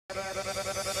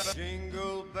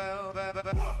Jingle bell,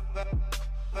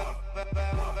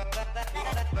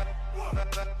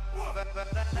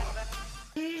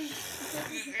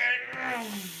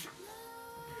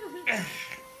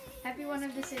 Happy 1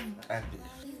 of December. Happy.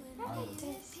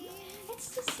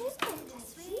 It's December,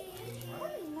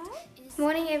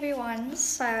 Morning everyone,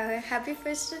 so happy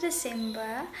 1st of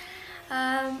December.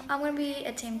 I'm going to be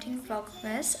attempting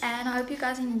Vlogmas and I hope you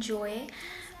guys enjoy.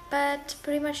 But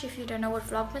pretty much if you don't know what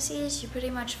Vlogmas is, you pretty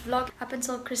much vlog up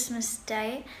until Christmas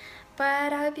Day.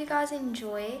 But I hope you guys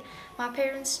enjoy. My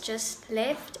parents just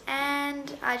left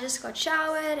and I just got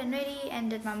showered and ready and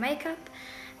did my makeup.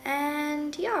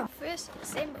 And yeah, 1st of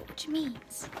December, which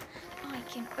means I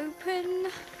can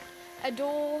open a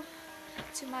door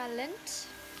to my Lint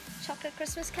chocolate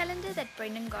Christmas calendar that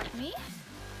Brendan got me.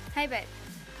 Hey babe,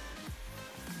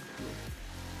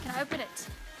 can I open it?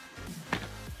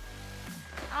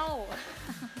 Ow!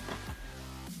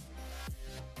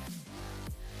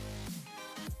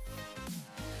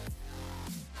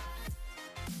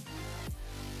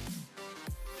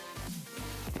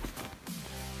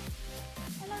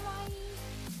 Hello Ronnie!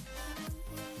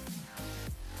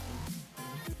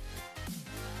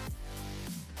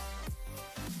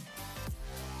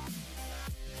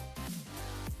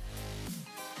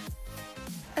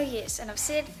 Oh yes, and I've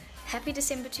said happy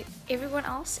December to everyone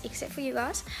else except for you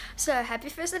guys. So happy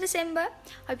 1st of December.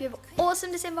 Hope you have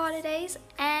awesome December holidays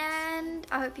and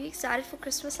I hope you're excited for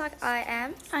Christmas like I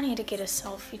am. I need to get a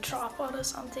selfie tripod or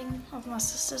something of my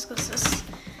sister's because this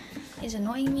is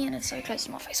annoying me and it's so close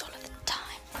to my face all of the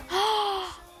time.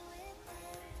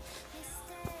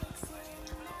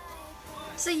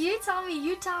 So you tell me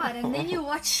you're tired and then you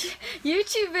watch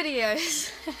YouTube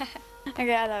videos.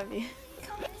 Okay, I love you.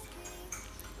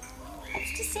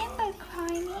 It's December,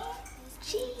 Crimey.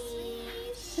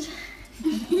 Jeez.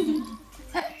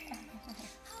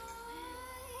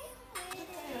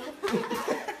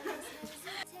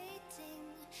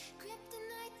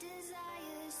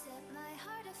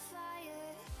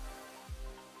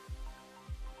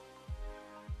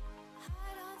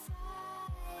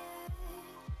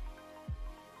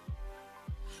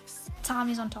 Time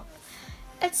is on top.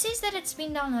 It says that it's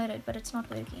been downloaded, but it's not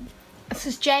working. This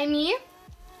is Jamie.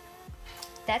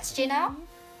 That's Jenna.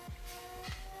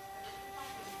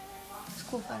 It's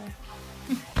cool photo.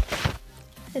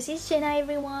 This is Jenna,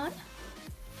 everyone.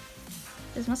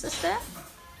 This is my sister.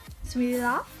 It's really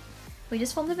laugh. We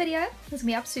just filmed the video. It's gonna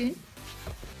be up soon.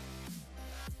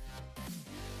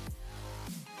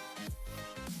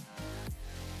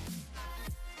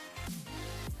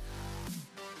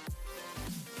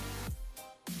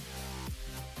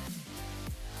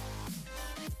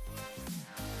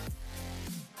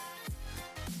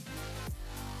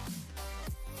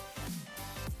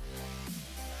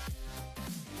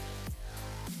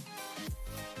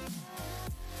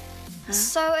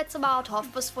 So it's about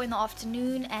 4:30 in the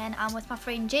afternoon and I'm with my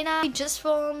friend Jenna. We just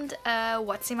filmed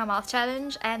What's in My Mouth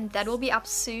challenge and that will be up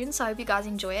soon, so I hope you guys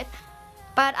enjoy it.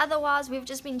 But otherwise we've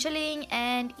just been chilling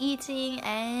and eating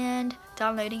and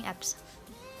downloading apps.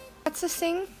 What's this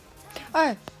thing?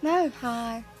 Oh, no,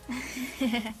 hi.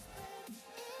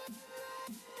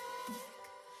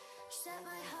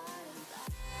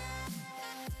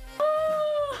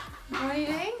 What are you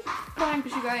doing? Crying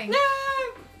because you're going. No!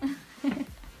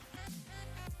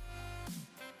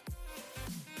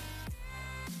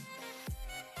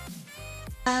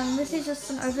 This is just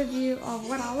an overview of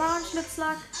what our lounge looks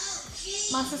like.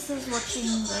 My sister's watching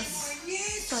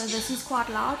this, so this is quite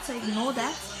loud, so ignore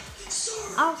that.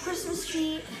 Our Christmas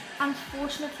tree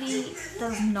unfortunately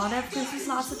does not have Christmas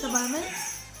lights at the moment.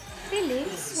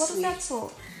 Felix, what is that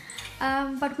for?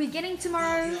 But we're getting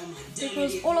tomorrow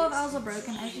because all of ours are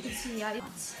broken, as you can see here. I don't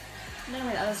know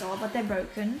where the others are, but they're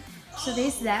broken. So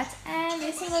there's that, and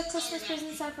there's some Christmas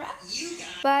presents I've wrapped.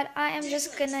 But I am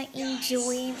just gonna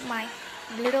enjoy my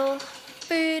little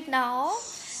food now.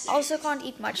 I also can't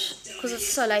eat much because it's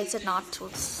so late at night. Well,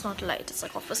 it's not late, it's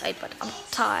like 8:30, but I'm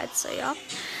tired, so yeah.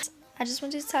 I just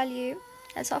want to tell you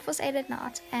it's 8:30 at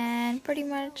night, and pretty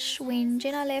much when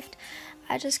Jenna left,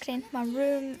 I just cleaned my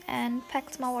room and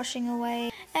packed my washing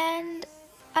away. And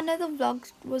I know the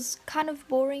vlog was kind of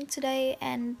boring today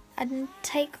and I didn't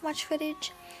take much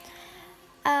footage.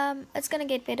 It's gonna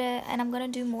get better and I'm gonna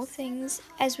do more things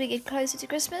as we get closer to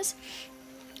Christmas.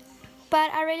 But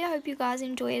I really hope you guys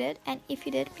enjoyed it, and if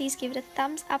you did, please give it a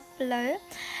thumbs up below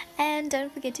and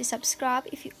don't forget to subscribe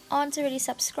if you aren't already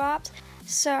subscribed.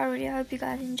 So I really hope you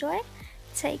guys enjoy.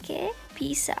 Take care,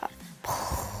 peace out.